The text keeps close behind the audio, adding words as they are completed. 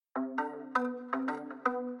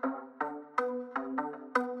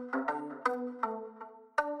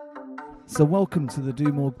So welcome to the Do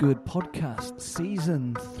More Good podcast,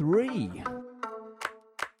 Season 3.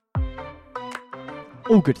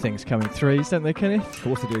 All good things come in threes, don't they, Kenneth? Of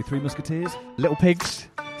course they do. Three Musketeers, Little pigs,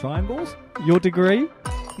 triangles. your degree.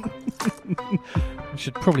 We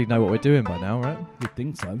should probably know what we're doing by now, right? You'd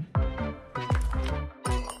think so.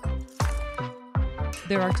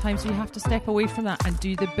 There are times you have to step away from that and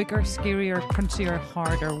do the bigger, scarier, crunchier,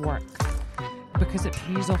 harder work because it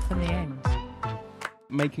pays off in the end.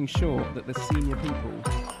 Making sure that the senior people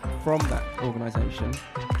from that organisation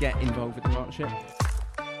get involved with the partnership.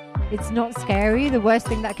 It's not scary. The worst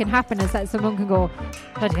thing that can happen is that someone can go,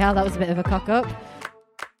 bloody hell, that was a bit of a cock-up.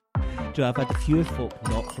 Do you know, I've had a few folk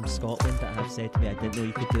not from Scotland that have said to me, I didn't know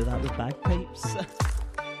you could do that with bagpipes.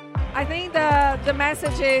 I think the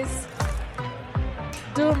message is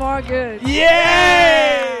do more good.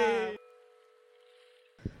 Yay!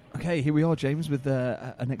 Okay, here we are, James, with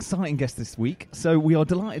an exciting guest this week. So we are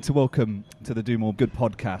delighted to welcome to the Do More Good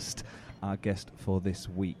podcast our guest for this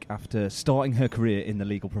week. After starting her career in the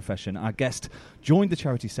legal profession, our guest joined the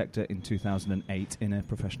charity sector in 2008 in a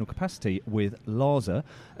professional capacity with Larsa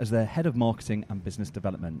as their head of marketing and business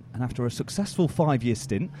development. And after a successful 5-year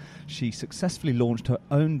stint, she successfully launched her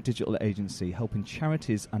own digital agency, helping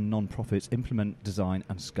charities and non-profits implement, design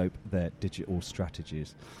and scope their digital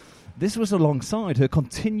strategies. This was alongside her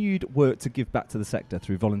continued work to give back to the sector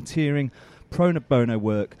through volunteering, pro bono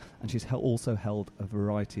work, and she's also held a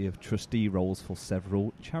variety of trustee roles for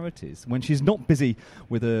several charities. When she's not busy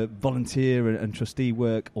with her volunteer and trustee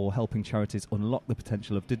work or helping charities unlock the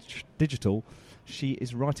potential of digital, she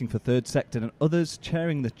is writing for Third Sector and others,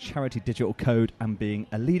 chairing the Charity Digital Code and being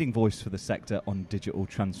a leading voice for the sector on digital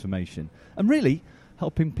transformation. And really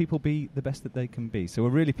helping people be the best that they can be. So we're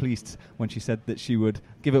really pleased when she said that she would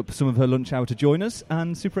give up some of her lunch hour to join us,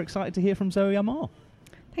 and super excited to hear from Zoe Amar.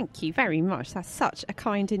 Thank you very much. That's such a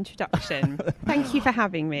kind introduction. Thank you for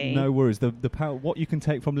having me. No worries. The power, what you can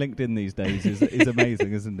take from LinkedIn these days is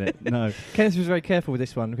amazing, isn't it? No. Kenneth was very careful with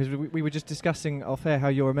this one because we were just discussing off air how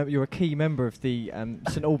you're a key member of the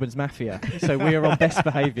St Albans Mafia. So we are on best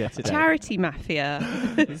behaviour today. Charity Mafia,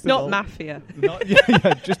 not Mafia.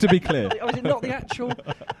 Yeah, just to be clear. Oh, is it not the actual?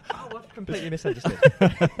 Oh, I've completely misunderstood.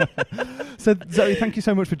 So Zoe, thank you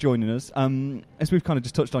so much for joining us. As we've kind of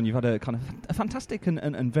just touched on, you've had a kind of a fantastic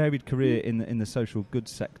and varied career in the social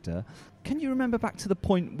goods sector. Can you remember back to the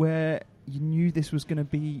point where you knew this was going to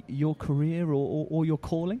be your career or your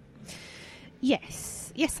calling?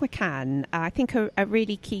 Yes, I can. I think a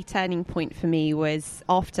really key turning point for me was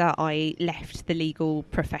after I left the legal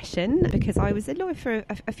profession, because I was a lawyer for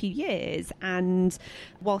a few years, and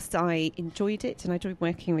whilst I enjoyed it and I enjoyed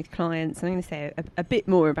working with clients, and I'm going to say a bit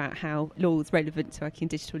more about how law is relevant to working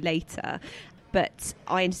digital later, but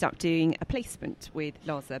I ended up doing a placement with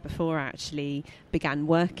Larsa before I actually began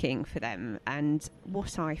working for them. And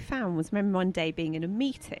what I found was, I remember one day being in a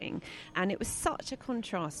meeting, and it was such a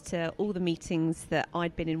contrast to all the meetings that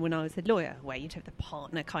I'd been in when I was a lawyer, where you'd have the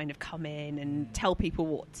partner kind of come in and tell people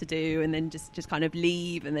what to do and then just kind of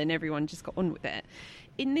leave, and then everyone just got on with it.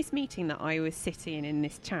 In this meeting that I was sitting in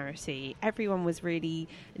this charity, everyone was really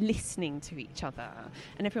listening to each other,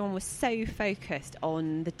 and everyone was so focused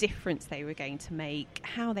on the difference they were going to make,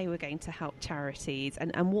 how they were going to help charities,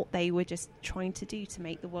 and what they were just trying to do to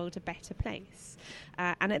make the world a better place.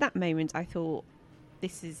 And at that moment I thought,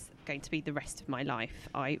 this is going to be the rest of my life.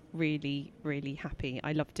 I'm really, really happy.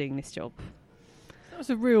 I love doing this job. That was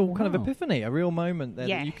a real kind of epiphany, a real moment there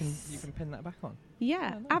that you can pin that back on.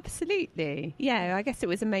 Yeah, absolutely. Yeah, I guess it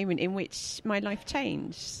was a moment in which my life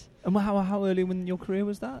changed. And how early in your career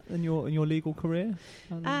was that, in your legal career?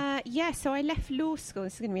 So I left law school.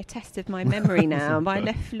 This is going to be a test of my memory now, but I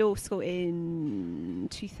left law school in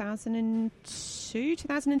 2002,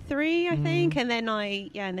 2003, I think, and then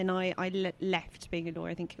I left being a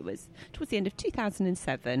lawyer. I think it was towards the end of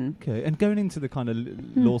 2007. Okay, and going into the kind of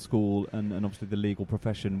law school and obviously the legal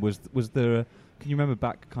profession, was there? Can you remember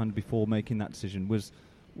back kind of before making that decision? Was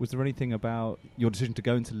there anything about your decision to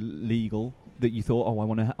go into legal that you thought,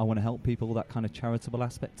 I want to help people, that kind of charitable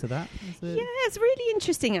aspect to that? Yeah, it's really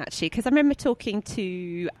interesting actually, because I remember talking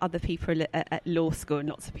to other people at law school, and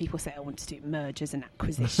lots of people say, I want to do mergers and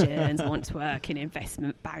acquisitions, I want to work in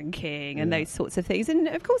investment banking and those sorts of things. And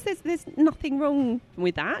of course there's nothing wrong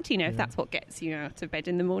with that, if that's what gets you out of bed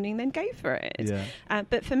in the morning, then go for it. Yeah.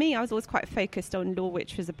 But for me, I was always quite focused on law,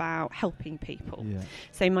 which was about helping people. Yeah.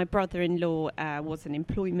 So my brother-in-law was an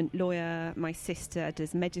employee employment lawyer. My sister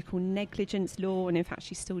does medical negligence law, and in fact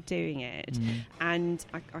she's still doing it. And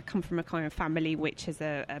I come from a kind of family which has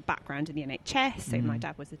a background in the NHS. So my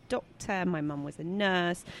dad was a doctor, my mum was a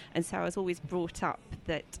nurse, and so I was always brought up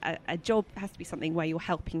that a job has to be something where you're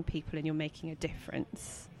helping people and you're making a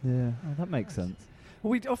difference. Yeah, that makes sense. Well,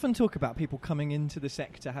 we often talk about people coming into the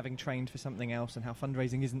sector having trained for something else, and how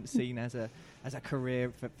fundraising isn't seen as a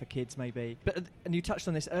career for kids, maybe. But and you touched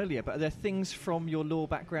on this earlier. But are there things from your law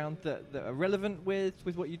background that are relevant with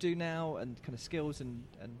what you do now, and kind of skills and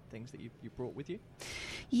things that you brought with you?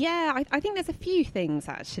 Yeah, I think there's a few things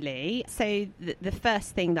actually. So the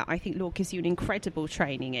first thing that I think law gives you an incredible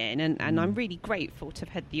training in, and I'm really grateful to have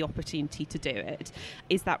had the opportunity to do it,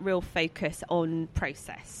 is that real focus on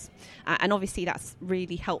process. And obviously that's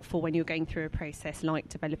really helpful when you're going through a process like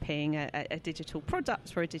developing a digital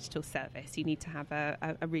product or a digital service. You need to have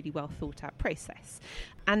a really well thought out process.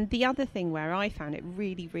 And the other thing where I found it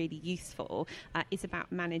really, really useful is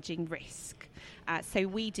about managing risk. So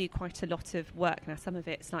we do quite a lot of work now, some of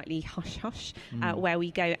it slightly hush-hush, where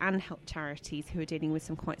we go and help charities who are dealing with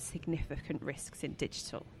some quite significant risks in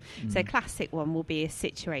digital. So a classic one will be a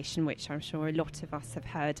situation which I'm sure a lot of us have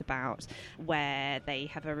heard about, where they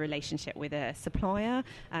have a relationship with a supplier,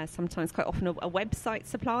 sometimes quite often a website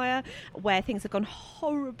supplier, where things have gone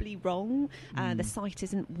horribly wrong. The site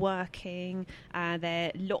isn't working,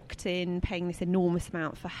 they're locked in paying this enormous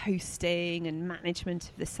amount for hosting and management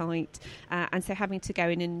of the site, and so having to go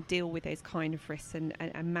in and deal with those kind of risks and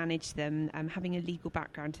manage them, having a legal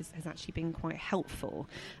background has actually been quite helpful.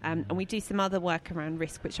 And we do some other work around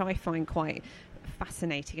risk, which I find quite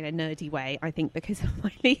fascinating in a nerdy way, I think, because of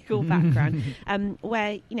my legal background,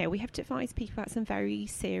 where we have to advise people about some very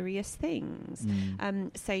serious things.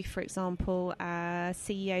 So for example,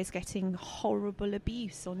 CEOs getting horrible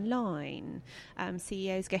abuse online,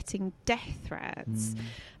 CEOs getting death threats.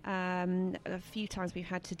 A few times we've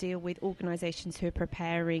had to deal with organisations who are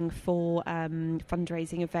preparing for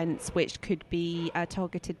fundraising events which could be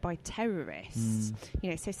targeted by terrorists.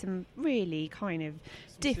 So some really kind of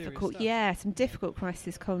difficult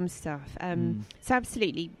crisis comm stuff. So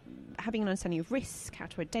absolutely, having an understanding of risk, how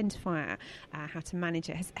to identify it, how to manage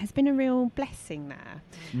it, has been a real blessing there.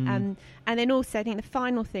 And then also, I think the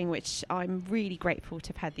final thing, which I'm really grateful to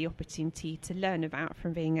have had the opportunity to learn about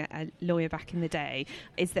from being a lawyer back in the day,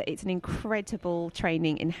 is that it's an incredible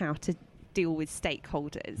training in how to deal with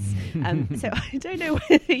stakeholders. So I don't know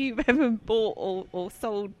whether you've ever bought or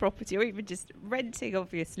sold property, or even just renting,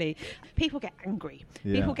 obviously. People get angry.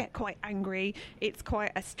 People get quite angry. It's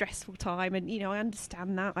quite a stressful time, and I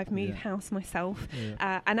understand that. I've moved house myself.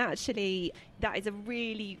 And actually that is a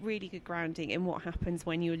really, really good grounding in what happens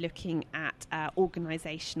when you're looking at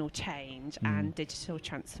organisational change and digital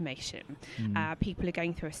transformation. People are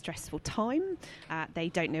going through a stressful time. They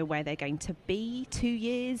don't know where they're going to be 2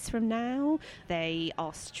 years from now. They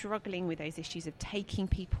are struggling with those issues of taking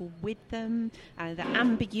people with them, the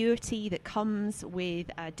ambiguity that comes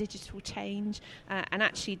with digital change, and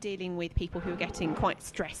actually dealing with people who are getting quite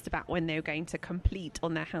stressed about when they're going to complete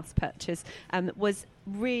on their house purchase, was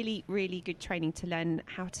really, really good training to learn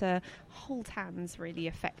how to hold hands really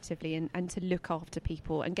effectively and to look after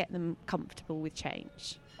people and get them comfortable with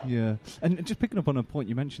change. Yeah, and just picking up on a point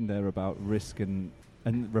you mentioned there about risk and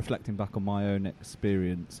reflecting back on my own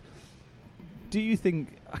experience, do you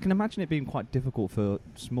think, I can imagine it being quite difficult for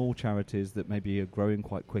small charities that maybe are growing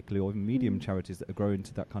quite quickly, or even medium charities that are growing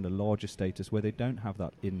to that kind of larger status where they don't have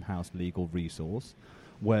that in-house legal resource,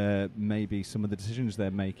 where maybe some of the decisions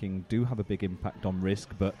they're making do have a big impact on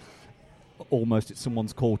risk, but almost it's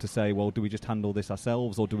someone's call to say, well, do we just handle this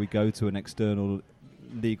ourselves, or do we go to an external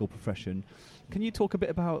legal profession? Can you talk a bit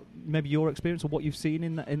about maybe your experience or what you've seen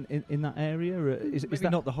in that area? Is that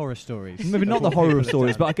not the horror stories? Maybe not the horror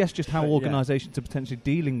stories, but I guess just how organisations are potentially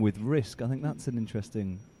dealing with risk. I think that's an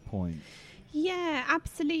interesting point. Yeah,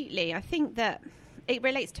 absolutely. I think that it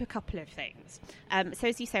relates to a couple of things. So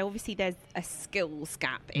as you say, obviously there's a skills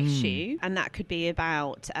gap issue, and that could be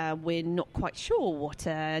about we're not quite sure what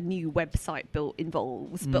a new website build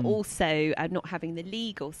involves, but also not having the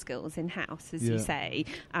legal skills in-house, as you say,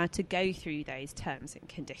 to go through those terms and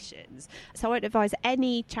conditions. So I'd advise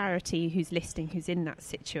any charity who's listening who's in that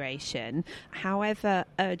situation, however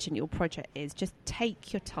urgent your project is, just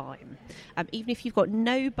take your time. Even if you've got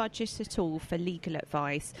no budget at all for legal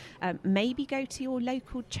advice, maybe go to your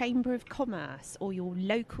local Chamber of Commerce or your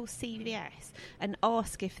local CVS and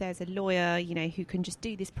ask if there's a lawyer, who can just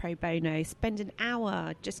do this pro bono, spend an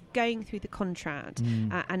hour just going through the contract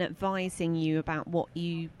and advising you about what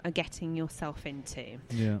you are getting yourself into.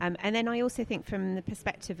 And then I also think from the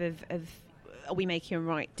perspective of are we making a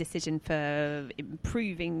right decision for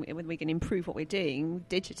improving, whether we're going to improve what we're doing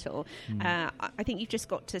digital? I think you've just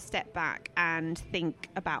got to step back and think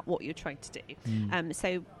about what you're trying to do.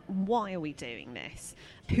 So why are we doing this?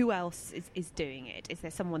 Who else is doing it? Is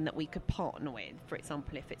there someone that we could partner with, for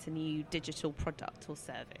example, if it's a new digital product or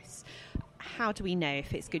service? How do we know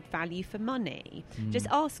if it's good value for money? Just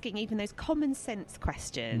asking even those common sense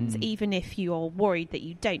questions, even if you are worried that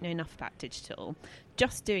you don't know enough about digital,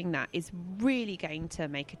 just doing that is really going to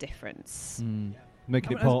make a difference.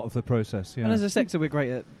 Making it part of the process, yeah. And as a sector, we're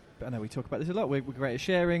great at, I know we talk about this a lot, we're great at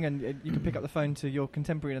sharing, and you can pick up the phone to your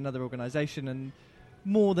contemporary in another organisation, and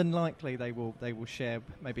more than likely they will share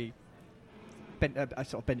maybe a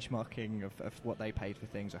sort of benchmarking of what they paid for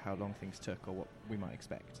things, or how long things took, or what we might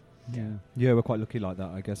expect. Yeah, we're quite lucky like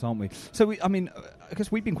that, I guess, aren't we? So, I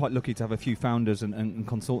guess we've been quite lucky to have a few founders and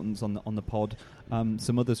consultants on the pod.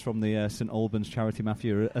 Some others from the St Albans Charity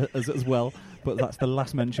Mafia as well, but that's the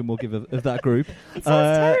last mention we'll give of that group. It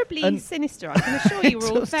sounds terribly sinister. I can assure you,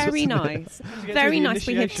 we're all very nice. Very nice.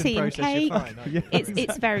 We have tea and cake.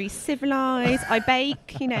 It's very civilised. I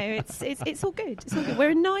bake. It's all good. It's all good.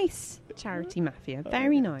 We're a nice charity mafia.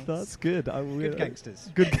 Very nice. That's good. Good gangsters.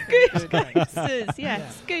 Good gangsters.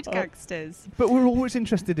 Yes, good gangsters. But we're always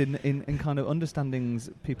interested in kind of understanding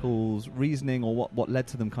people's reasoning, or what led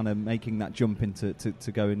to them kind of making that jump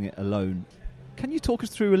into going it alone. Can you talk us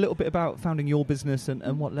through a little bit about founding your business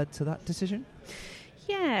and what led to that decision?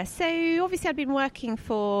 Yeah, so obviously I'd been working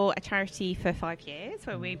for a charity for 5 years,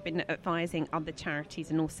 where we've been advising other charities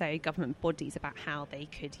and also government bodies about how they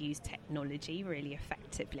could use technology really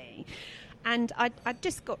effectively. And I'd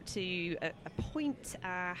just got to a point,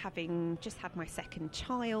 having just had my second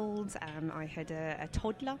child. I had a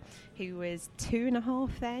toddler who was 2.5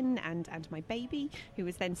 then, and my baby who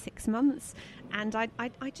was then 6 months. And I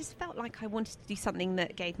just felt like I wanted to do something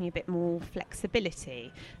that gave me a bit more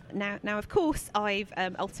flexibility. Now of course, I've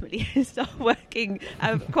ultimately started working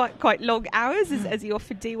quite long hours, as you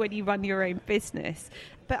often do when you run your own business.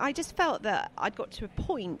 But I just felt that I'd got to a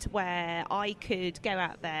point where I could go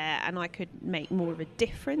out there and I could make more of a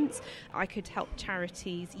difference. I could help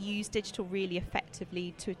charities use digital really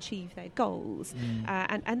effectively to achieve their goals.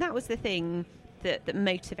 And that was the thing that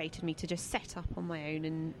motivated me to just set up on my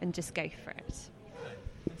own and just go for it.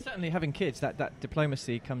 Certainly, having kids, that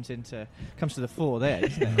diplomacy comes to the fore there,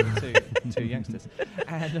 isn't it? two youngsters.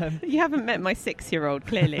 And you haven't met my 6-year-old,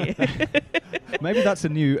 clearly. Maybe that's a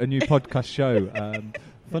new podcast show.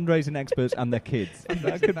 Fundraising experts and their kids.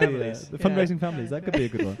 That could be the fundraising families. That could be a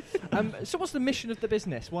good one. So what's the mission of the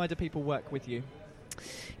business? Why do people work with you?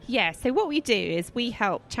 Yeah, so what we do is we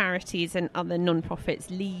help charities and other non-profits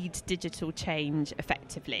lead digital change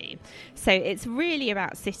effectively. So it's really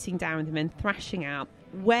about sitting down with them and thrashing out,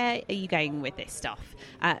 where are you going with this stuff?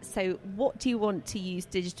 So what do you want to use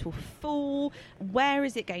digital for? Where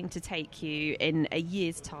is it going to take you in a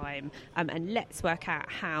year's time? And let's work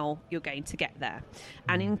out how you're going to get there.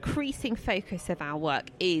 An increasing focus of our work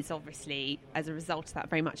is obviously, as a result of that,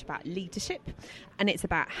 very much about leadership. And it's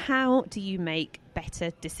about how do you make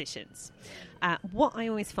better decisions. What I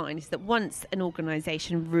always find is that once an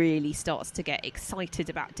organisation really starts to get excited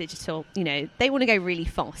about digital, they want to go really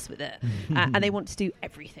fast with it, and they want to do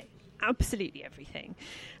everything, absolutely everything.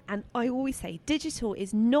 And I always say digital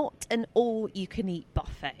is not an all-you-can-eat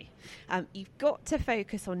buffet. You've got to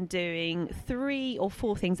focus on doing 3 or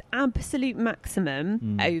 4 things, absolute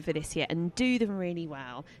maximum, over this year, and do them really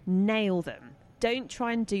well. Nail them. Don't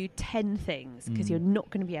try and do 10 things, because you're not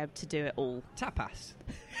going to be able to do it all. Tapas.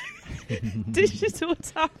 Digital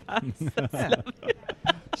tapas. That's lovely.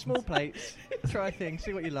 Small plates, try things,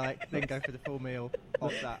 see what you like, then go for the full meal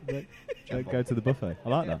of that. Go to the buffet. I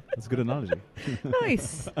like that. That's a good analogy.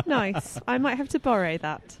 Nice. I might have to borrow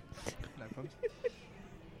that. No problem.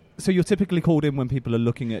 So you're typically called in when people are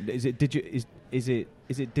looking at, is it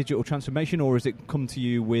digital transformation, or is it come to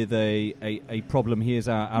you with a problem? Here's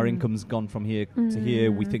our income's gone from here to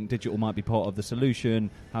here. We think digital might be part of the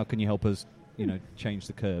solution. How can you help us, change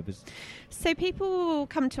the curve? So people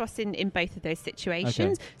come to us in both of those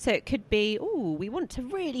situations. Okay. So it could be, we want to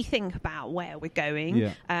really think about where we're going.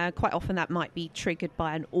 Yeah. Quite often that might be triggered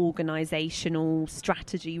by an organisational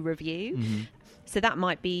strategy review. Mm-hmm. So that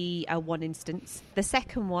might be one instance. The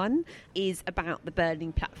second one is about the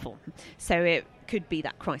burning platform. So it could be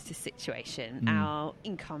that crisis situation. Our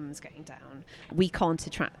income's going down. We can't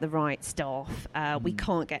attract the right staff. We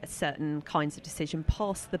can't get certain kinds of decision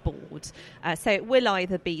past the board. So it will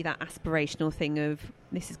either be that aspirational thing of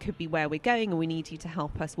could be where we're going and we need you to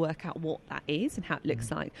help us work out what that is and how it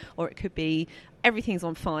looks like, or it could be everything's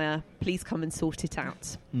on fire, please come and sort it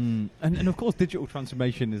out. And of course digital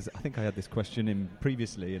transformation is, I think I had this question in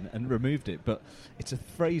previously and removed it, but it's a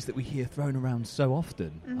phrase that we hear thrown around so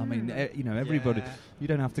often. I mean, everybody, you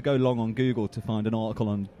don't have to go long on Google to find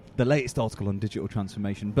the latest article on digital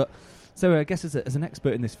transformation. But so I guess as an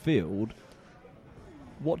expert in this field,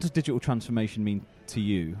 what does digital transformation mean to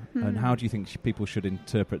you, and how do you think people should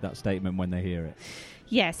interpret that statement when they hear it?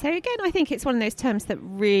 Yeah, so again, I think it's one of those terms that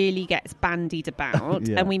really gets bandied about,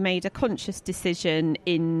 and we made a conscious decision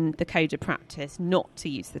in the code of practice not to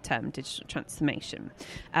use the term digital transformation.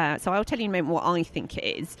 So I'll tell you in a moment what I think it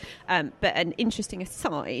is. But an interesting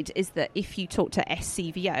aside is that if you talk to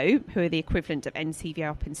SCVO, who are the equivalent of NCVO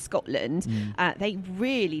up in Scotland, they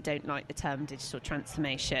really don't like the term digital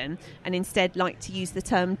transformation and instead like to use the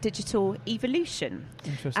term digital evolution.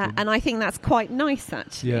 Interesting. And I think that's quite nice,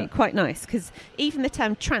 actually, quite nice, because even the term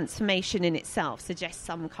transformation in itself suggests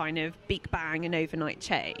some kind of big bang and overnight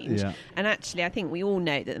change. And actually, I think we all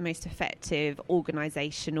know that the most effective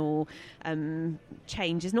organisational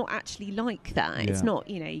change is not actually like that. It's not,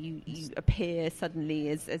 you appear suddenly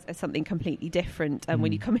as something completely different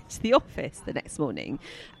when you come into the office the next morning.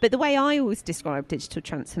 But the way I always describe digital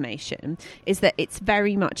transformation is that it's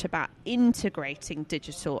very much about integrating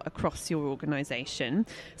digital across your organisation.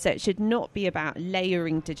 So it should not be about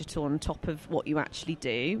layering digital on top of what you actually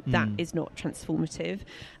do. That is not transformative.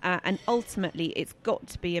 And ultimately, it's got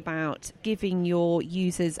to be about giving your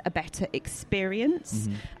users a better experience.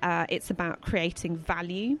 It's about creating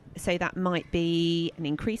value. So that might be an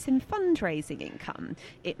increase in fundraising income.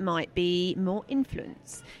 It might be more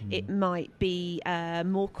influence. It might be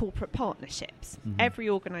more corporate partnerships. Every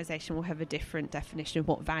organisation will have a different definition of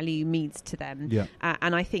what value means to them.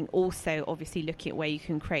 And I think also, obviously, looking at where you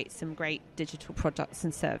can create some great digital products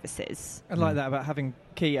and services. I like that about having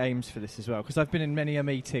key aims for this as well, because I've been in many a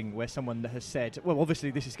meeting where someone has said, well,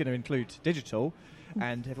 obviously this is going to include digital,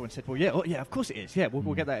 and everyone said, well, of course it is.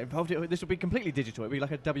 We'll get that involved. This will be completely digital. It'll be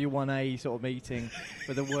like a W1A sort of meeting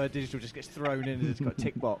where the word digital just gets thrown in and it's got a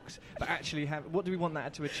tick box. But actually, what do we want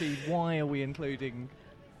that to achieve? Why are we including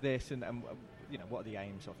this? And what are the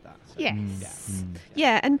aims of that? So,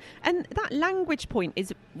 and that language point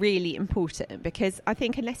is really important, because I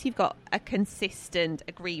think unless you've got a consistent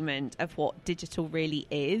agreement of what digital really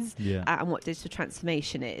is and what digital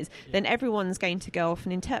transformation is, then everyone's going to go off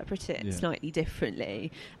and interpret it slightly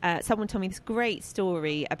differently. Someone told me this great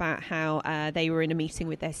story about how they were in a meeting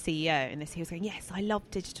with their CEO, and the CEO was going, yes, I love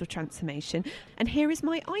digital transformation, and here is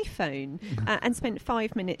my iPhone, and spent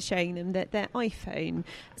 5 minutes showing them their iPhone.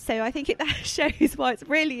 So I think that shows why it's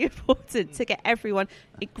really important to get everyone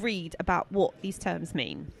agreed about what these terms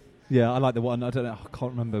mean. Yeah, I like the one, I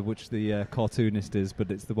can't remember which the cartoonist is, but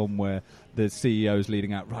it's the one where the CEO is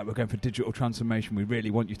leading out, right, we're going for digital transformation, we really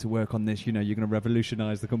want you to work on this, you're going to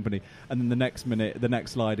revolutionise the company. And then the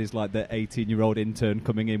next slide is like the 18-year-old intern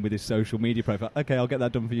coming in with his social media profile. Okay, I'll get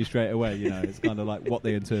that done for you straight away. It's kind of like what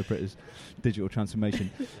they interpret as digital transformation.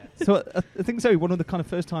 So I think, Zoe, one of the kind of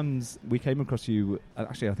first times we came across you,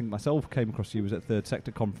 actually I think myself came across you, was at Third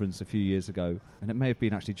Sector Conference a few years ago, and it may have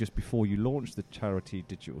been actually just before you launched the Charity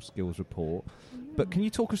Digital Skills Report. But can you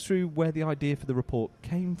talk us through where the idea for the report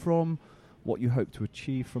came from, what you hope to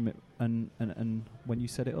achieve from it, and when you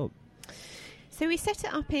set it up? So we set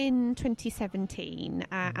it up in 2017,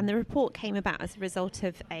 and the report came about as a result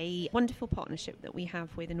of a wonderful partnership that we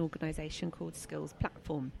have with an organisation called Skills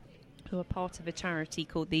Platform, who are part of a charity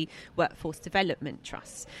called the Workforce Development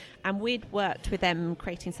Trust. And we'd worked with them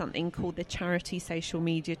creating something called the Charity Social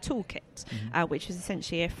Media Toolkit, which was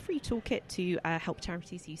essentially a free toolkit to help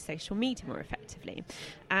charities use social media more effectively.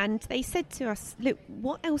 And they said to us, look,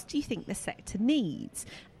 what else do you think the sector needs?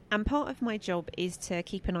 And part of my job is to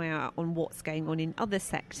keep an eye out on what's going on in other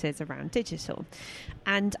sectors around digital.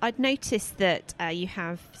 And I'd noticed that you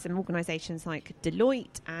have some organisations like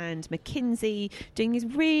Deloitte and McKinsey doing these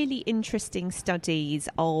really interesting studies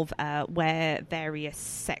of where various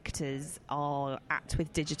sectors are at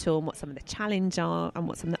with digital, and what some of the challenges are and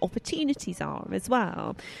what some of the opportunities are as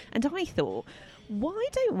well. And I thought, why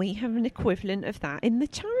don't we have an equivalent of that in the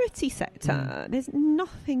charity sector? There's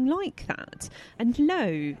nothing like that. And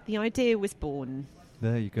lo, the idea was born.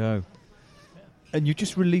 There you go. And you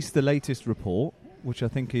just released the latest report. which I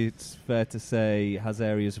think it's fair to say has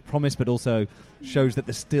areas of promise, but also shows that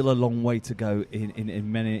there's still a long way to go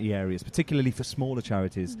in many areas, particularly for smaller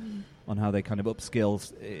charities, on how they kind of upskill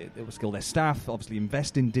their staff, obviously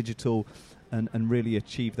invest in digital and really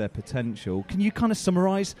achieve their potential. Can you kind of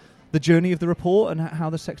summarise the journey of the report and how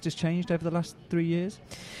the sector's changed over the last 3 years?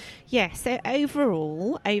 Yeah, so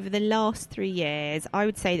overall, over the last 3 years, I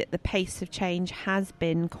would say that the pace of change has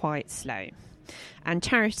been quite slow. And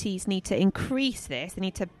charities need to increase this, they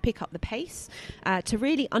need to pick up the pace to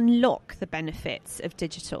really unlock the benefits of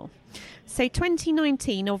digital. So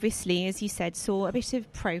 2019, obviously, as you said, saw a bit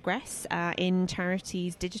of progress in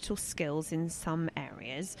charities' digital skills in some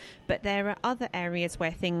areas, but there are other areas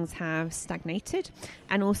where things have stagnated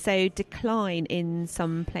and also decline in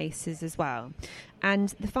some places as well. And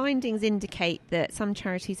the findings indicate that some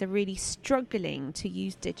charities are really struggling to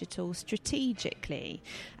use digital strategically.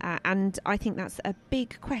 And I think that's a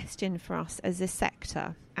big question for us as a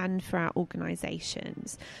sector and for our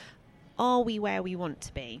organisations. Are we where we want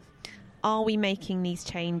to be? Are we making these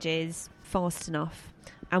changes fast enough?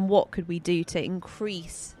 And what could we do to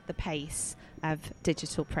increase the pace of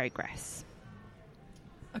digital progress?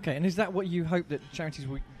 Okay, and is that what you hope that charities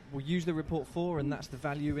will use the report for, and that's the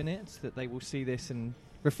value in it, that they will see this and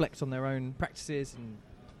reflect on their own practices and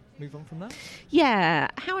move on from that? Yeah,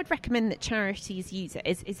 how I'd recommend that charities use it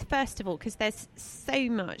is first of all, because there's so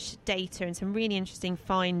much data and some really interesting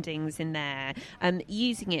findings in there,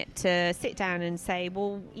 using it to sit down and say,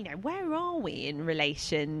 well, where are we in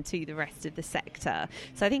relation to the rest of the sector?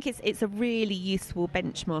 So I think it's a really useful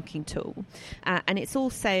benchmarking tool, and it's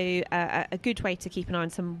also a good way to keep an eye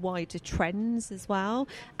on some wider trends as well.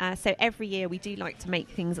 So every year we do like to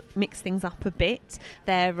mix things up a bit.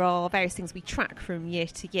 There are various things we track from year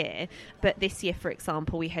to year. But this year, for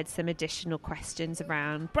example, we had some additional questions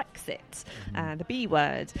around Brexit, the B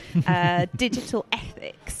word, digital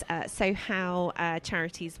ethics, so how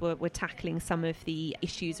charities were tackling some of the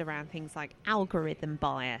issues around things like algorithm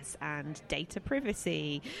bias and data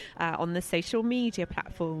privacy on the social media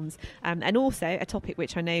platforms, and also a topic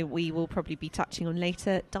which I know we will probably be touching on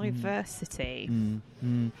later, diversity.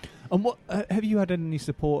 And what have you had any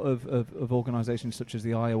support of organisations such as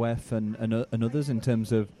the IOF and others in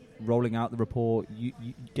terms of rolling out the report,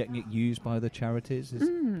 getting it used by the charities?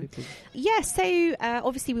 Yeah, so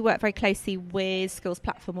obviously we work very closely with Skills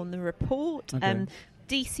Platform on the report. Okay.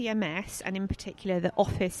 DCMS, and in particular the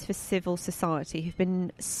Office for Civil Society, have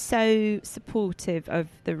been so supportive of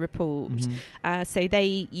the report. So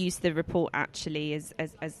they use the report actually as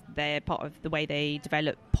they're part of the way they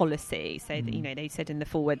develop policy. So that, they said in the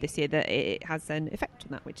foreword this year that it has an effect on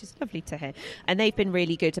that, which is lovely to hear. And they've been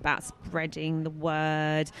really good about spreading the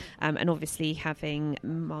word, and obviously having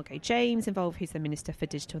Margot James involved, who's the Minister for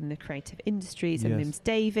Digital and the Creative Industries, and Mims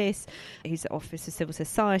Davis, who's the Office for Civil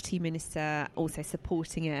Society Minister, also supporting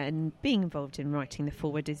it and being involved in writing the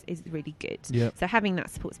foreword is really good. So having that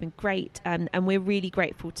support's been great, and we're really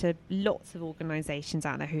grateful to lots of organisations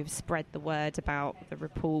out there who have spread the word about the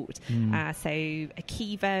report. So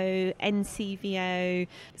Akivo, NCVO,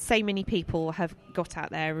 so many people have got out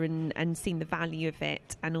there and seen the value of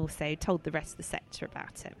it, and also told the rest of the sector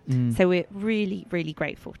about it. So we're really, really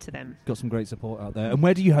grateful to them. Got some great support out there. And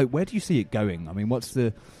where do you see it going? I mean, what's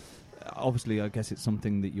the... Obviously, I guess it's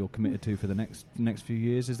something that you're committed to for the next few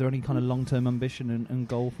years. Is there any kind of long-term ambition and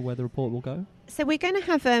goal for where the report will go? So we're going to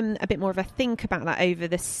have a bit more of a think about that over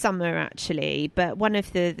the summer, actually. But one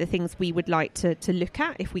of the things we would like to look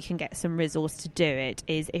at, if we can get some resource to do it,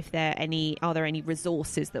 is are there any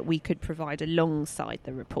resources that we could provide alongside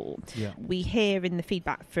the report? We hear in the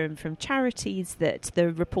feedback from charities that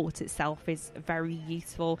the report itself is very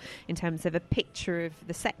useful in terms of a picture of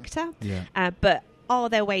the sector. But are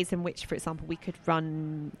there ways in which, for example, we could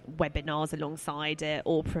run webinars alongside it,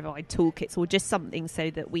 or provide toolkits, or just something so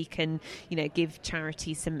that we can, give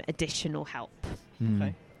charities some additional help?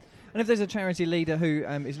 Okay. And if there's a charity leader who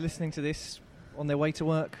is listening to this on their way to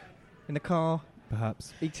work, in the car,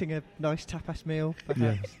 perhaps eating a nice tapas meal,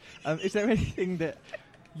 perhaps, is there anything that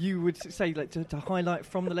you would say to highlight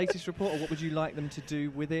from the latest report, or what would you like them to do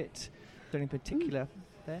with it? Is there anything particular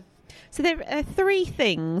there? So there are three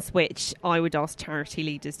things which I would ask charity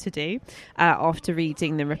leaders to do after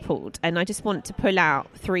reading the report. And I just want to pull out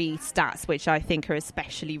three stats which I think are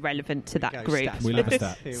especially relevant to that group. Stats. We love a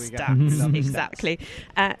stat. Here we go. Stats, exactly.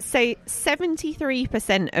 So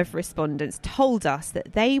 73% of respondents told us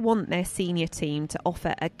that they want their senior team to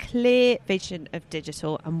offer a clear vision of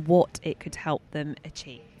digital and what it could help them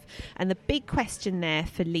achieve. And the big question there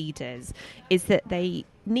for leaders is that they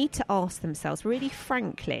need to ask themselves, really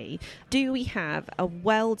frankly, do we have a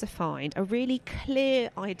well-defined, a really clear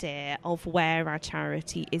idea of where our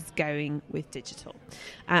charity is going with digital?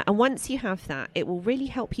 And once you have that, it will really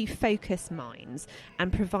help you focus minds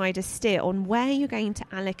and provide a steer on where you're going to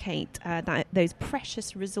allocate those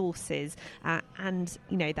precious resources and,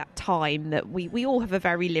 that time that we all have a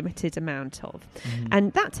very limited amount of.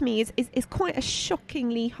 And that to me is quite a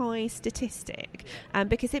shockingly high statistic,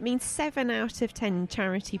 because it means 7 out of 10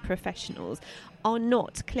 charity professionals are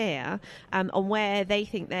not clear on where they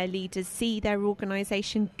think their leaders see their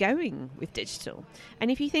organisation going with digital. And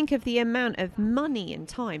if you think of the amount of money and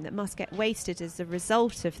time that must get wasted as a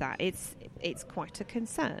result of that, it's quite a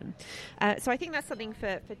concern. So I think that's something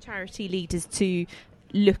for charity leaders to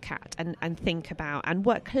look at and think about and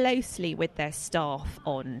work closely with their staff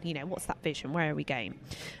on, what's that vision, where are we going?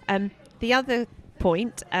 The other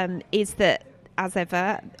point is that, as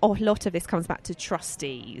ever, a lot of this comes back to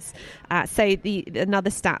trustees. So another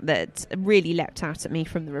stat that really leapt out at me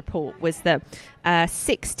from the report was that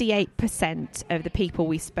 68% of the people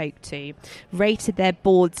we spoke to rated their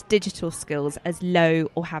board's digital skills as low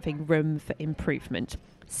or having room for improvement.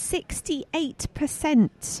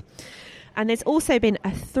 68%. And there's also been a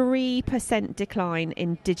 3% decline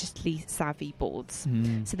in digitally savvy boards.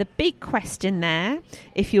 So the big question there,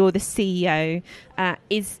 if you're the CEO,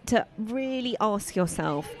 is to really ask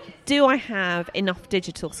yourself, do I have enough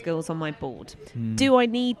digital skills on my board? Do I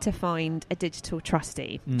need to find a digital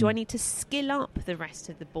trustee? Do I need to skill up the rest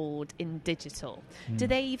of the board in digital? Do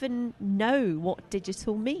they even know what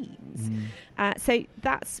digital means? So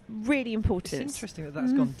that's really important. It's interesting that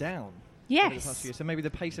that's gone down. Yes. So maybe the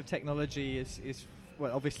pace of technology is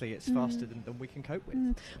well, obviously it's faster than we can cope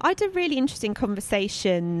with. I had a really interesting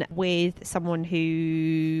conversation with someone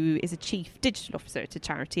who is a chief digital officer at a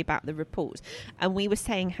charity about the report. And we were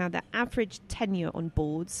saying how the average tenure on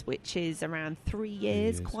boards, which is around 3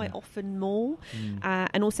 years, quite often more,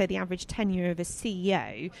 and also the average tenure of a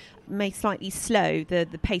CEO may slightly slow the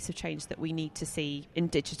pace of change that we need to see in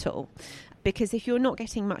digital. Because if you're not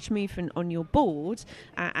getting much movement on your board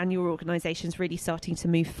and your organisation's really starting to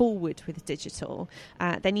move forward with digital,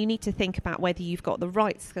 then you need to think about whether you've got the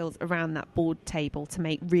right skills around that board table to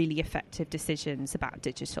make really effective decisions about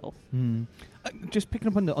digital. Just picking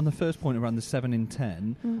up on the first point around the 7 in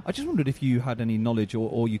 10, I just wondered if you had any knowledge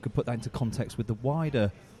or you could put that into context with the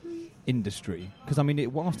wider industry. Because,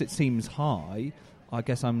 whilst it seems high, I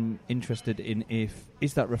guess I'm interested in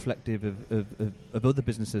is that reflective of other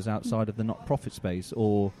businesses outside of the not-profit space,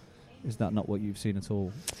 or is that not what you've seen at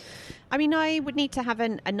all? I would need to have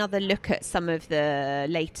another look at some of the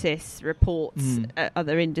latest reports at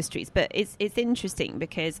other industries. But it's interesting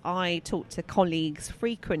because I talk to colleagues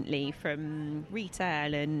frequently from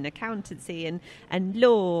retail and accountancy and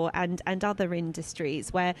law and other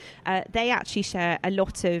industries where they actually share a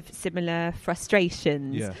lot of similar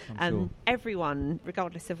frustrations. Yeah, I'm sure. Everyone,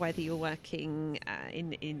 regardless of whether you're working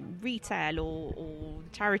in retail or the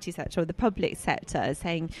charity sector or the public sector, is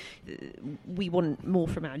saying we want more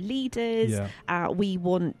from our leaders. We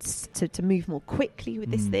want to move more quickly with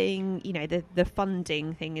this thing. The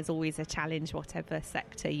funding thing is always a challenge, whatever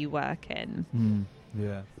sector you work in.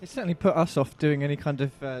 Yeah, it certainly put us off doing any kind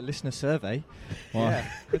of listener survey. Wow.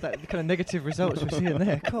 With that kind of negative results we're seeing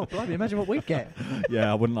there. God, blimey, imagine what we'd get. Yeah,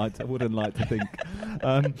 I wouldn't like to think.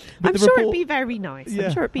 I'm sure it'd be very nice. Yeah,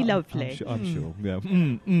 I'm sure it'd be lovely. I'm sure. Yeah.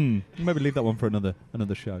 Maybe leave that one for another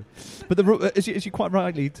show. But as you quite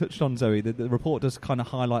rightly touched on, Zoe, the report does kind of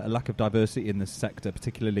highlight a lack of diversity in the sector,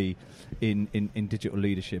 particularly in digital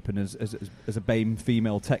leadership. And as a BAME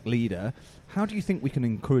female tech leader, how do you think we can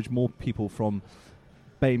encourage more people from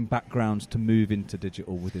BAME backgrounds to move into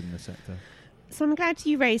digital within the sector? So I'm glad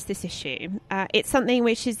you raised this issue. It's something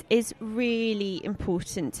which is really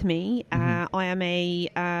important to me. I am a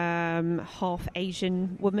half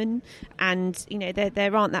Asian woman, and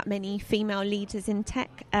there aren't that many female leaders in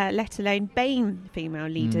tech, let alone BAME female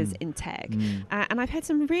leaders in tech. And I've heard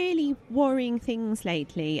some really worrying things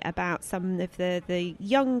lately about some of the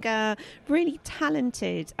younger, really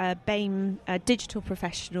talented BAME digital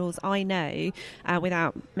professionals I know,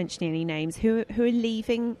 without mentioning any names, who are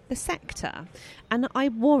leaving the sector. And I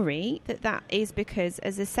worry that is because,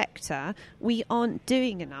 as a sector, we aren't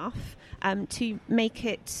doing enough to make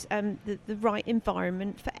it the right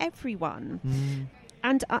environment for everyone.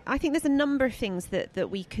 And I think there's a number of things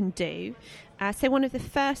that we can do. So one of the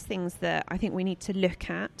first things that I think we need to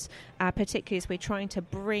look at, particularly as we're trying to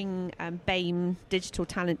bring BAME digital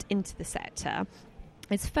talent into the sector,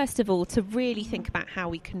 is first of all to really think about how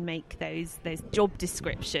we can make those job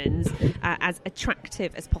descriptions as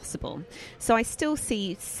attractive as possible. So I still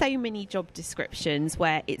see so many job descriptions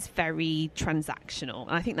where it's very transactional,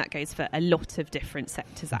 and I think that goes for a lot of different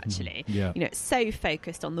sectors actually. Yeah. It's so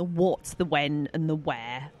focused on the what, the when and the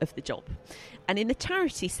where of the job. And in the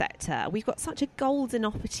charity sector, we've got such a golden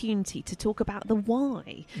opportunity to talk about the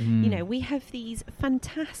why. We have these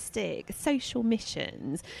fantastic social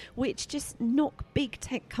missions which just knock big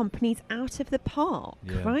tech companies out of the park,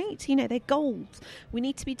 right? They're gold. We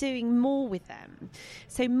need to be doing more with them.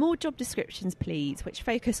 So more job descriptions, please, which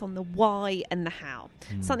focus on the why and the how.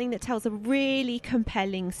 Something that tells a really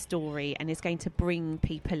compelling story and is going to bring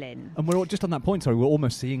people in. And we're just on that point, we're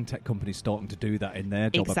almost seeing tech companies starting to do that in their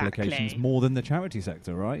job applications more than the charity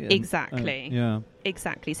sector, right? And, exactly.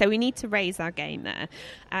 Exactly. So we need to raise our game there.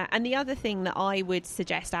 And the other thing that I would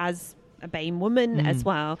suggest as a BAME woman as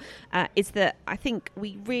well, is that I think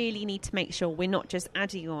we really need to make sure we're not just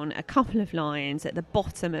adding on a couple of lines at the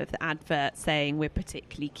bottom of the advert saying we're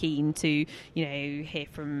particularly keen to, hear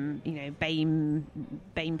from,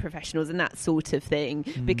 BAME professionals and that sort of thing,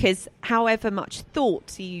 because however much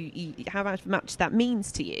thought however much that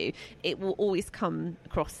means to you, it will always come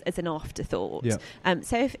across as an afterthought.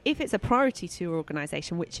 So if it's a priority to your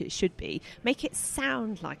organisation, which it should be, make it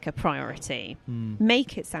sound like a priority,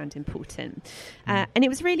 make it sound important. And it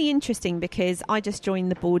was really interesting because I just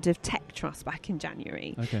joined the board of Tech Trust back in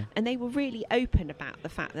January, and they were really open about the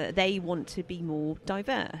fact that they want to be more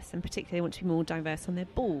diverse, and particularly they want to be more diverse on their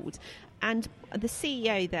board. And the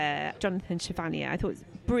CEO there, Jonathan Chevalier, I thought was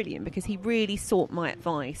brilliant because he really sought my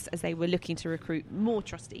advice as they were looking to recruit more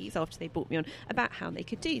trustees after they brought me on about how they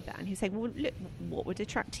could do that. And he was saying, well, look, what would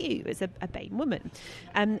attract you as a BAME woman?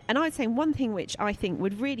 And I was saying one thing which I think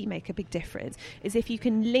would really make a big difference is if you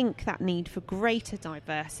can link that need for greater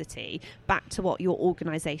diversity back to what your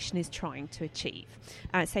organisation is trying to achieve.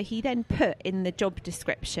 So he then put in the job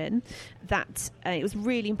description that it was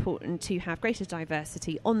really important to have greater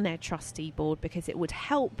diversity on their trustee board because it would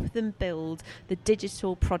help them build the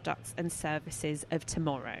digital products and services of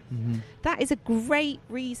tomorrow. That is a great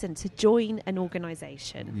reason to join an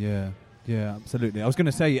organisation. Yeah, absolutely. I was going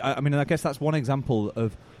to say, I guess that's one example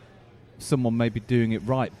of someone maybe doing it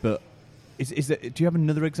right, but do you have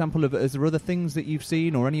another example of, is there other things that you've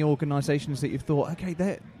seen or any organisations that you've thought, okay,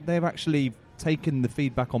 they've actually taken the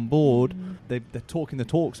feedback on board, they're talking the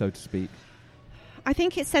talk, so to speak? I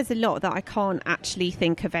think it says a lot that I can't actually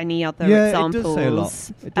think of any other examples. It does say a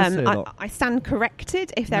lot. It does say a lot. I stand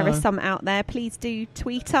corrected. If there are some out there, please do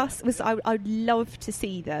tweet us. I'd love to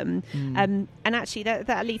see them. And actually,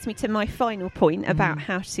 that leads me to my final point about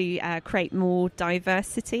how to create more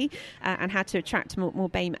diversity and how to attract more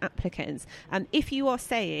BAME applicants. If you are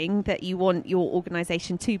saying that you want your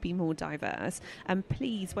organisation to be more diverse,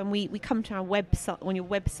 please, when we come to our website, on your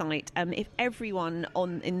website, if everyone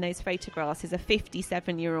in those photographs is a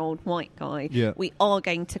 57-year-old white guy, we are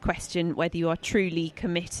going to question whether you are truly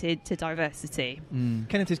committed to diversity.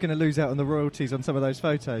 Kenneth is going to lose out on the royalties on some of those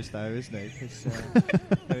photos, though, isn't he?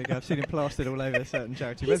 There we go. I've seen him plastered all over certain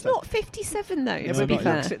charity websites. He's not 57, though, yeah, to be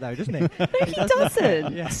fair. He looks it, though, doesn't he? No, he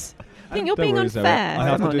doesn't. Yes. I think you're being unfair. I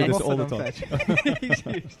have to do this all the time. He's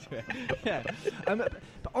used to it. Yeah.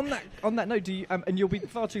 But on that note, do you? And you'll be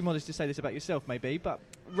far too modest to say this about yourself, maybe, but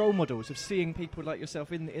role models of seeing people like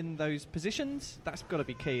yourself in those positions, that's got to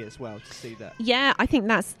be key as well to see that. Yeah, I think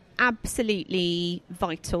that's absolutely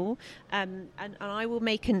vital, and I will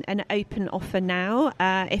make an open offer now.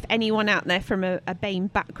 If anyone out there from a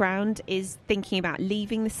BAME background is thinking about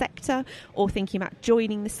leaving the sector or thinking about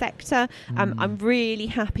joining the sector, I'm really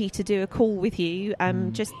happy to do a call with you.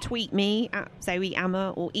 Just tweet me at Zoe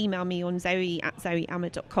Amar or email me on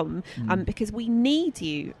zoe@zoeamar.com, because we need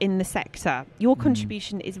you in the sector. Your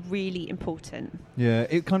contribution is really important. Yeah,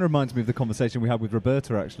 it kind of reminds me of the conversation we had with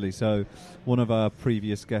Roberta, actually. So one of our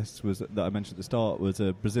previous guests that I mentioned at the start was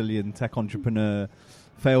a Brazilian tech entrepreneur,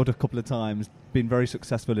 failed a couple of times, been very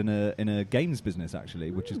successful in a games business,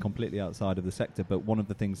 actually, which is completely outside of the sector. But one of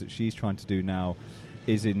the things that she's trying to do now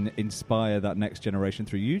is inspire that next generation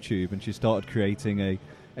through YouTube, and she started creating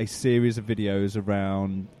a series of videos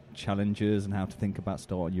around challenges and how to think about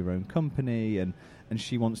starting your own company, and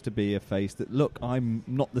she wants to be a face that, look, I'm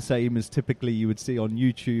not the same as typically you would see on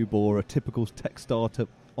YouTube or a typical tech startup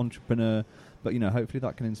entrepreneur, but hopefully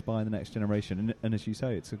that can inspire the next generation. And as you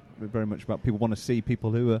say, it's very much about people want to see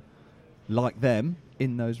people who are like them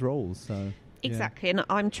in those roles. So exactly, and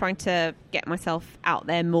I'm trying to get myself out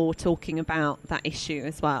there more, talking about that issue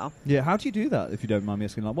as well. Yeah, how do you do that, if you don't mind me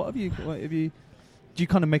asking? Like, what have you? Do you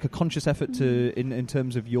kind of make a conscious effort to in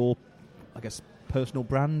terms of your, I guess, personal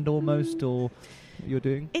brand almost, or? that you're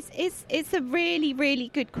doing? It's a really, really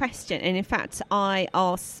good question. And in fact, I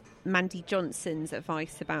asked Mandy Johnson's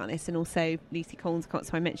advice about this, and also Lucy Colescott,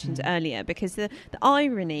 who I mentioned earlier, because the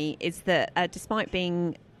irony is that despite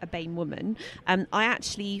being a BAME woman, I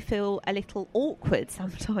actually feel a little awkward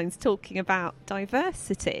sometimes talking about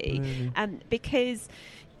diversity, because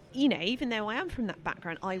even though I am from that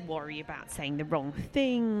background, I worry about saying the wrong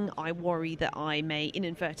thing. I worry that I may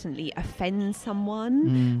inadvertently offend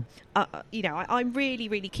someone. I'm really,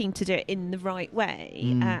 really keen to do it in the right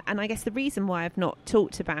way. And I guess the reason why I've not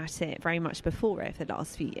talked about it very much before over the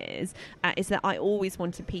last few years is that I always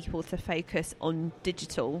wanted people to focus on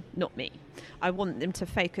digital, not me. I want them to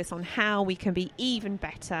focus on how we can be even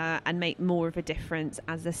better and make more of a difference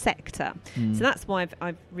as a sector. So that's why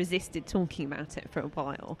I've resisted talking about it for a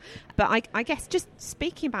while. But I guess just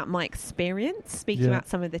speaking about my experience, speaking about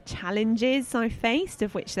some of the challenges I faced,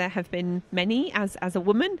 of which there have been many as a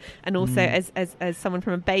woman, and also as someone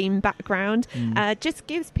from a BAME background, just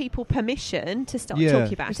gives people permission to start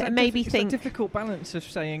talking about it. And maybe it's a difficult balance of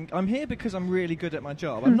saying, I'm here because I'm really good at my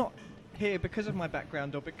job. I'm not here because of my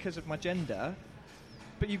background or because of my gender.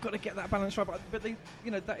 But you've got to get that balance right. But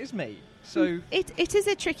that is me. So it is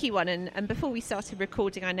a tricky one. And before we started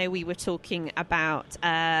recording, I know we were talking about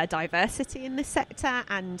diversity in the sector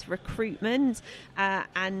and recruitment.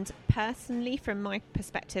 And personally, from my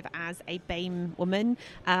perspective as a BAME woman,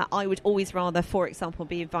 I would always rather, for example,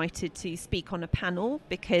 be invited to speak on a panel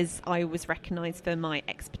because I was recognised for my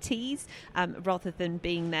expertise, rather than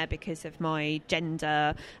being there because of my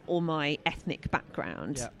gender or my ethnic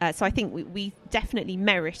background. So I think we definitely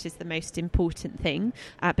merit is the most important thing.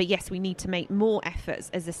 But yes, we need to make more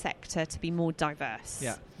efforts as a sector to be more diverse.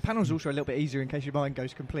 Yeah. Panel's also a little bit easier in case your mind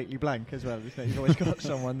goes completely blank as well. You've always got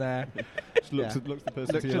someone there. Just looks the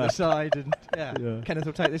person to the side and Kenneth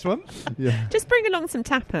will take this one. Yeah. Just bring along some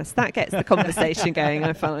tapas. That gets the conversation going,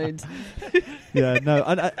 I find.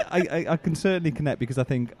 I can certainly connect, because I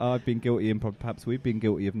think I've been guilty, and perhaps we've been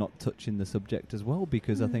guilty of not touching the subject as well,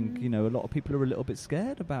 because I think a lot of people are a little bit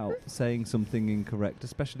scared about saying something incorrect,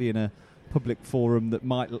 especially in a public forum that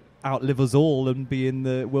might outlive us all and be in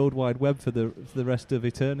the World Wide Web for the rest of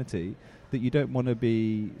eternity, that you don't want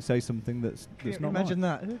to say something that's not imagine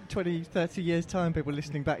right. that 20, 30 years time, people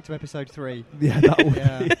listening back to episode 3. Yeah, that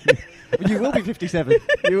would You will be 57.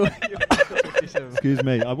 You will be 57. Excuse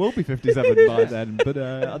me, I will be 57 by then. But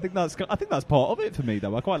I think that's part of it for me,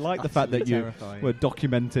 though. I quite like the fact that we're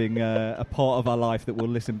documenting a part of our life that we'll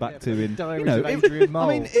listen back to.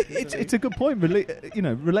 It's a good point.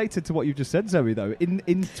 Related to what you just said, Zoe. Though,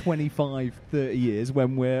 in 25, 30 years,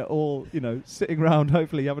 when we're all sitting around,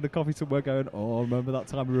 hopefully having a coffee somewhere, going, "Oh, remember that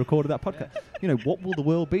time we recorded that podcast?" What will the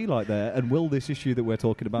world be like there, and will this issue that we're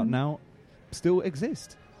talking about now still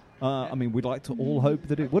exist? We'd like to all hope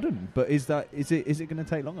that it wouldn't, but is it going to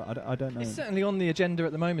take longer? I don't know. It's certainly on the agenda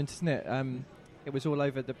at the moment, isn't it? It was all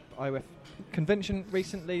over the IOF convention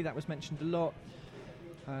recently. That was mentioned a lot.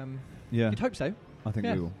 You'd hope so. I think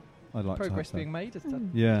we will. I'd like progress to hope so. being made.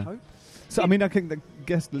 Yeah. Hope. So, I think the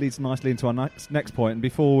guest leads nicely into our next point. And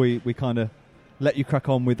before we kind of let you crack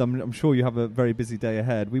on with, I'm sure you have a very busy day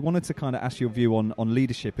ahead. We wanted to kind of ask your view on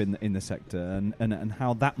leadership in the sector and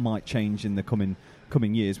how that might change in the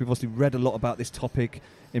coming years. We've obviously read a lot about this topic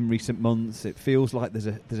in recent months. It feels like there's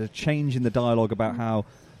a change in the dialogue about how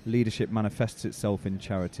leadership manifests itself in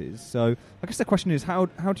charities. So I guess the question is, how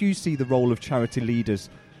do you see the role of charity leaders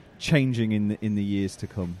changing in the years to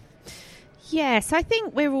come? Yes, I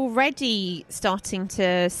think we're already starting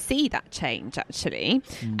to see that change, actually,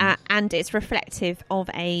 and it's reflective of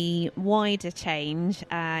a wider change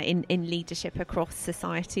in leadership across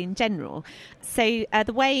society in general. So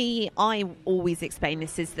the way I always explain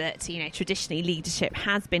this is that, traditionally leadership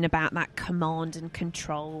has been about that command and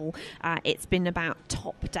control. It's been about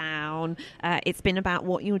top down. It's been about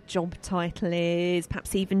what your job title is,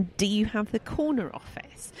 perhaps even do you have the corner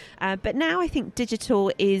office. But now I think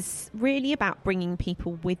digital is really about bringing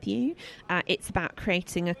people with you. It's about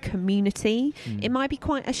creating a community. It might be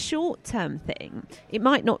quite a short-term thing. It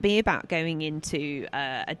might not be about going into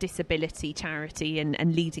a disability charity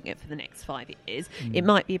and leading it for the next 5 years. It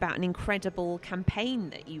might be about an incredible campaign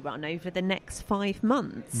that you run over the next 5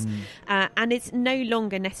 months. And it's no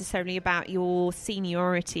longer necessarily about your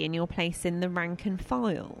seniority and your place in the rank and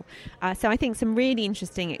file. So I think some really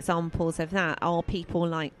interesting examples of that are people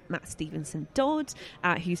like Matt Stevenson Dodd,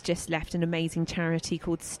 who's just left an amazing charity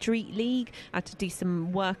called Street League to do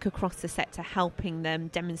some work across the sector, helping them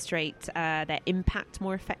demonstrate their impact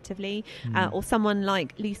more effectively. Or someone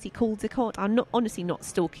like Lucy Caldecott. I'm honestly not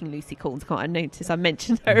stalking Lucy Caldecott. I notice I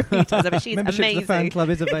mentioned her a few times, but she's Membership amazing. to the fan club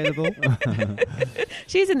is available.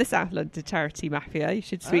 She's in the South London Charity Mafia. You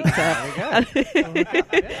should speak to her.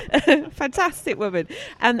 Fantastic woman.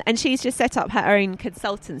 And she's just set up her own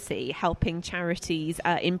consultancy, helping charities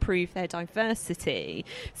improve their diversity.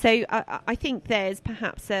 So I think there's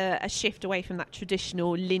perhaps a shift away from that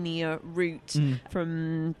traditional linear route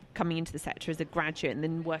from coming into the sector as a graduate and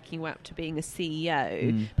then working your way up to being a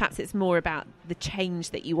CEO. Perhaps it's more about the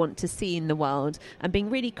change that you want to see in the world and being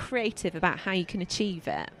really creative about how you can achieve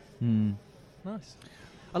it. Nice.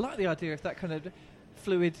 I like the idea of that kind of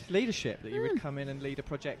fluid leadership, that you would come in and lead a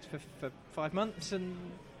project for 5 months and,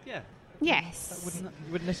 Yes. you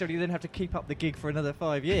wouldn't necessarily then have to keep up the gig for another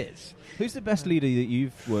 5 years. Who's the best leader that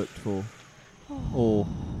you've worked for? Or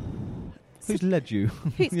who's led you?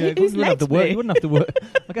 Who's you led wouldn't have to work. me? You wouldn't have to work.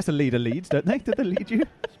 I guess a leader leads, don't they? Do they lead you?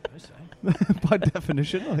 I suppose so. By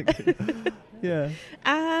definition, I think. Yeah.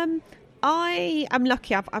 I am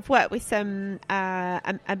lucky. I've worked with some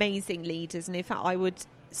amazing leaders, and in fact, I would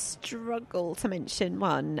struggle to mention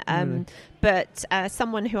one. But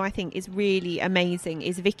someone who I think is really amazing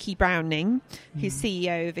is Vicky Browning, who's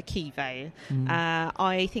CEO of Akivo.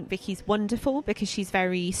 I think Vicky's wonderful because she's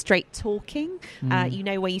very straight talking. You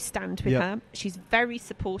know where you stand with her. She's very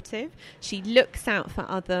supportive. She looks out for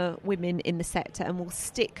other women in the sector and will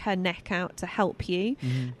stick her neck out to help you.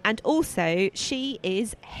 And also, she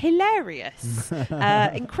is hilarious.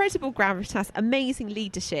 Incredible gravitas, amazing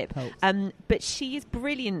leadership. But she is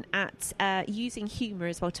brilliant at using humour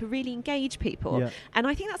as well to really engage people. And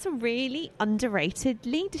I think that's a really underrated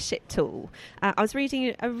leadership tool. I was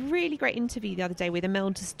reading a really great interview the other day with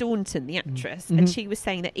Imelda Staunton, the actress, and she was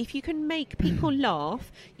saying that if you can make people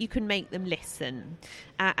laugh, you can make them listen.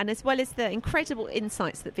 And as well as the incredible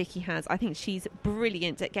insights that Vicky has, I think she's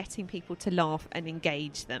brilliant at getting people to laugh and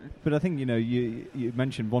engage them. But I think, you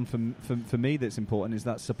mentioned one for me that's important is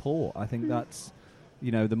that support. I think that's,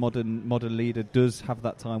 the modern leader does have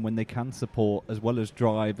that time when they can support as well as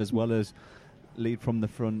drive, as well as lead from the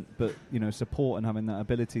front, but support and having that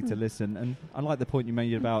ability to listen. And I like the point you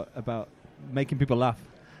made about making people laugh.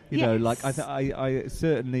 I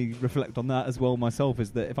certainly reflect on that as well myself,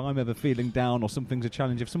 is that if I'm ever feeling down or something's a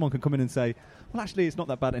challenge, if someone can come in and say, well, actually it's not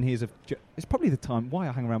that bad and here's it's probably the time why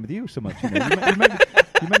I hang around with you so much. You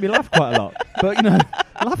make me laugh quite a lot, but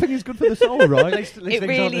laughing is good for the soul, right? At least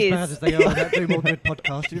things aren't as bad as they are on that Do More Good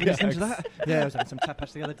podcast. Did you listen to that? Yeah, I was having some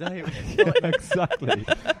tapas the other day.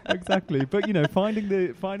 Exactly. But finding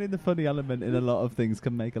the funny element in a lot of things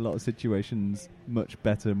can make a lot of situations much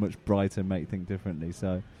better, much brighter, make things differently.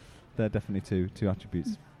 So they're definitely two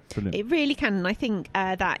attributes. Brilliant. It really can, and I think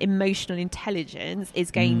that emotional intelligence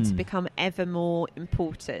is going to become ever more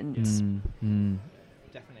important. Definitely.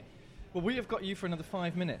 Well, we have got you for another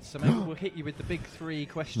 5 minutes, so maybe we'll hit you with the big 3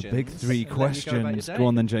 questions. The big 3 questions. Go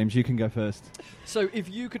on then, James. You can go first. So if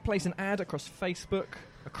you could place an ad across Facebook,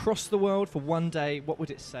 across the world for one day, what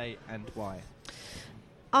would it say and why?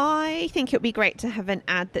 I think it would be great to have an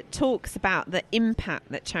ad that talks about the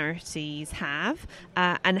impact that charities have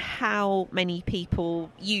and how many people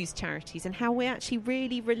use charities and how we're actually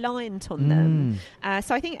really reliant on them.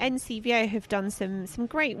 So I think NCVO have done some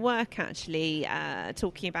great work actually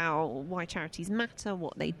talking about why charities matter,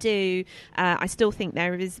 what they do. I still think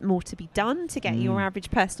there is more to be done to get your average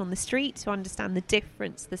person on the street to understand the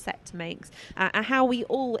difference the sector makes and how we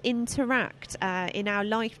all interact in our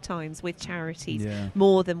lifetimes with charities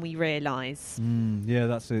more than we realise.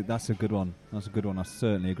 That's a good one. That's a good one. I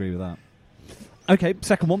certainly agree with that. Okay,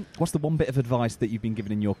 second one. What's the one bit of advice that you've been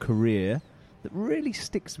given in your career that really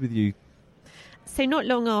sticks with you? So not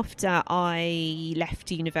long after I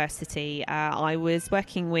left university, I was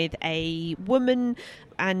working with a woman,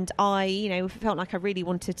 and I, felt like I really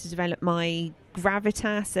wanted to develop my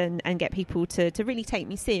gravitas and get people to really take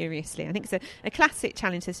me seriously. I think it's a classic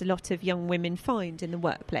challenge that a lot of young women find in the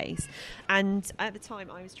workplace. And at the time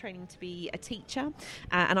I was training to be a teacher,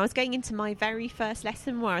 and I was going into my very first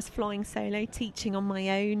lesson where I was flying solo, teaching on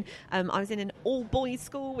my own. I was in an all-boys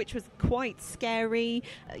school, which was quite scary.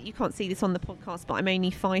 You can't see this on the podcast, but I'm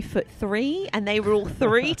only 5'3", and they were all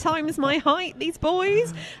 3 times my height, these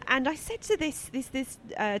boys. And I said to this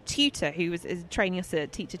tutor who was training us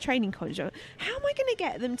at teacher training college, how am I going to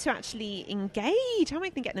get them to actually engage? How am I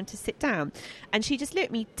going to get them to sit down? And she just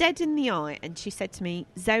looked me dead in the eye and she said to me,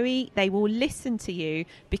 Zoe, they will listen to you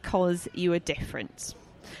because you are different.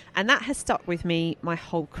 And that has stuck with me my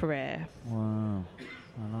whole career. Wow,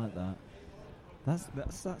 I like that.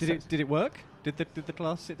 That's Did it work? Did the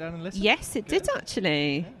class sit down and listen? Yes, it did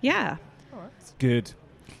actually. Yeah. All right. good.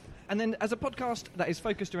 And then, as a podcast that is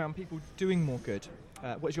focused around people doing more good,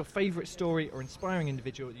 what is your favourite story or inspiring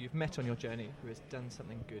individual that you've met on your journey who has done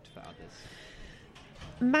something good for others?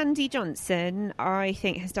 Mandy Johnson, I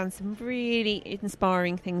think, has done some really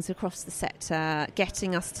inspiring things across the sector,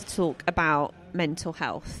 getting us to talk about mental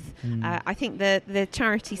health. I think the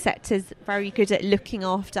charity sector is very good at looking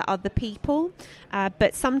after other people,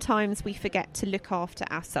 but sometimes we forget to look after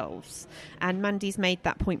ourselves. And Mandy's made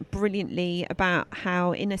that point brilliantly about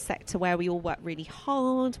how in a sector where we all work really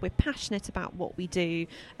hard, we're passionate about what we do,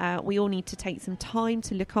 we all need to take some time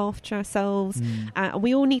to look after ourselves, and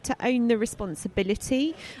we all need to own the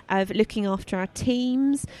responsibility of looking after our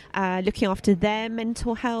teams, looking after their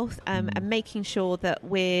mental health, and making sure that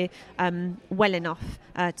we're well enough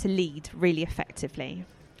to lead really effectively.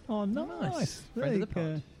 Oh, nice. Friend of the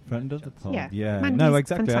pod. Friend of the pod. Yeah. No, Mandy's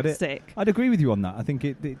exactly. fantastic. I'd agree with you on that. I think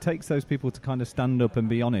it takes those people to kind of stand up and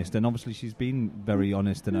be honest. And obviously she's been very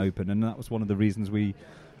honest and open. And that was one of the reasons we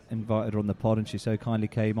invited her on the pod. And she so kindly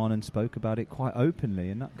came on and spoke about it quite openly.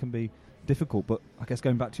 And that can be difficult. But I guess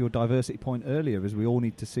going back to your diversity point earlier, is we all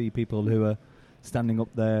need to see people who are standing up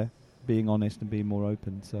there, being honest and being more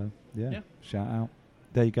open. So, yeah. Shout out.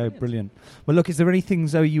 There you go, brilliant. Well, look, is there anything,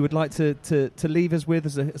 Zoe, you would like to leave us with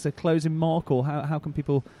as a closing mark, or how can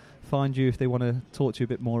people find you if they want to talk to you a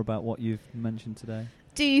bit more about what you've mentioned today?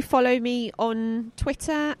 Do follow me on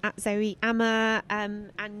Twitter at Zoe Amar.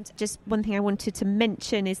 And just one thing I wanted to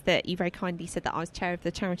mention is that you very kindly said that I was chair of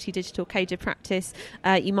the Charity Digital Code of Practice.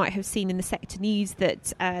 You might have seen in the sector news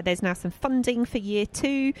that there's now some funding for year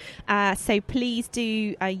 2. So please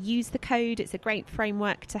do use the code. It's a great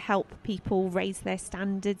framework to help people raise their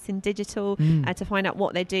standards in digital, to find out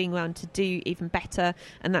what they're doing well and to do even better.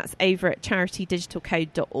 And that's over at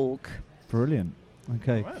charitydigitalcode.org. Brilliant.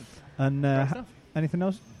 Okay. Right. And anything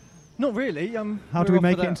else? Not really. How do we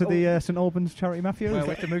make it into the St Albans Charity Mafia? Well, we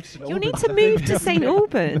have to move to St You'll Albans. need to move to St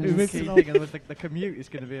Albans. The key thing is the commute is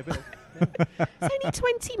going to be a bit. It's only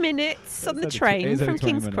 20 minutes on the It train is only from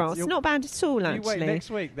 20 King's minutes. Cross. Not bad at all, You actually. wait, next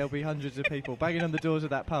week there'll be hundreds of people banging on the doors of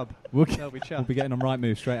that pub. We'll They'll be We'll chuffed. be getting on Right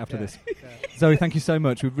Move straight after this. Yeah. Zoe, thank you so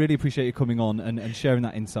much. We really appreciate you coming on and sharing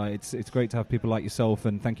that insight. It's great to have people like yourself,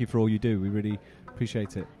 and thank you for all you do. We really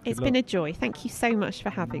appreciate it. It's been a joy. Thank you so much for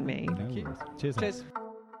having me. Thank you. Cheers. Cheers.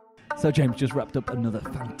 So, James, just wrapped up another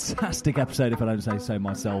fantastic episode, if I don't say so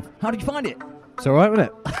myself. How did you find it? It's all right, wasn't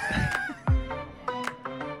it?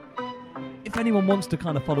 If anyone wants to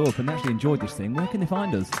kind of follow up and actually enjoy this thing, where can they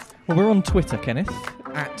find us? Well, we're on Twitter, Kenneth,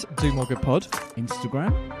 at Do More Good Pod,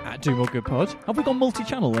 Instagram? at Do More Good Pod. Have we gone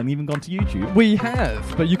multi-channel and even gone to YouTube? We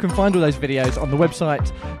have, but you can find all those videos on the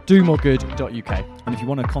website domoregood.uk. And if you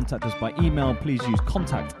want to contact us by email, please use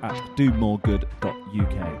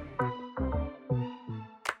contact@domoregood.uk.